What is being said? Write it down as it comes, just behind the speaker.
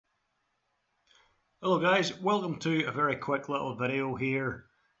Hello guys, welcome to a very quick little video here.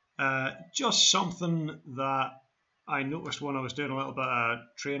 Just something that I noticed when I was doing a little bit of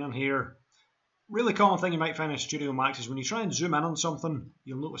training here. Really common thing you might find in Studio Max is when you try and zoom in on something,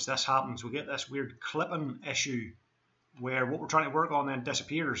 you'll notice this happens. We get this weird clipping issue where what we're trying to work on then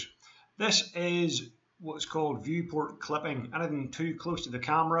disappears. This is what's called viewport clipping. Anything too close to the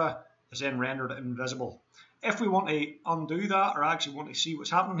camera is then rendered invisible. If we want to undo that or actually want to see what's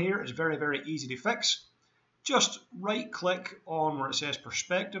happening here, it's very, very easy to fix. Just right click on where it says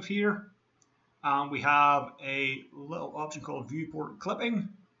perspective here, and we have a little option called viewport clipping.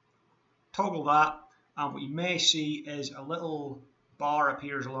 Toggle that, and what you may see is a little bar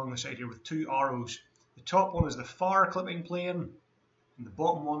appears along the side here with two arrows. The top one is the far clipping plane, and the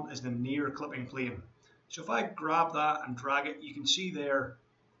bottom one is the near clipping plane. So if I grab that and drag it, you can see there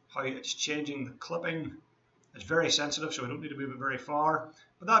how it's changing the clipping. It's very sensitive, so I don't need to move it very far,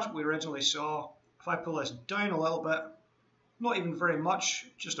 but that's what we originally saw. If I pull this down a little bit, not even very much,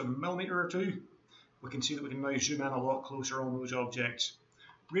 just a millimeter or two, we can see that we can now zoom in a lot closer on those objects.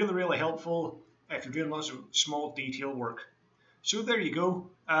 Really, really helpful if you're doing lots of small detail work. So there you go,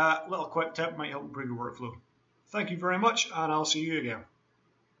 a little quick tip might help improve your workflow. Thank you very much, and I'll see you again.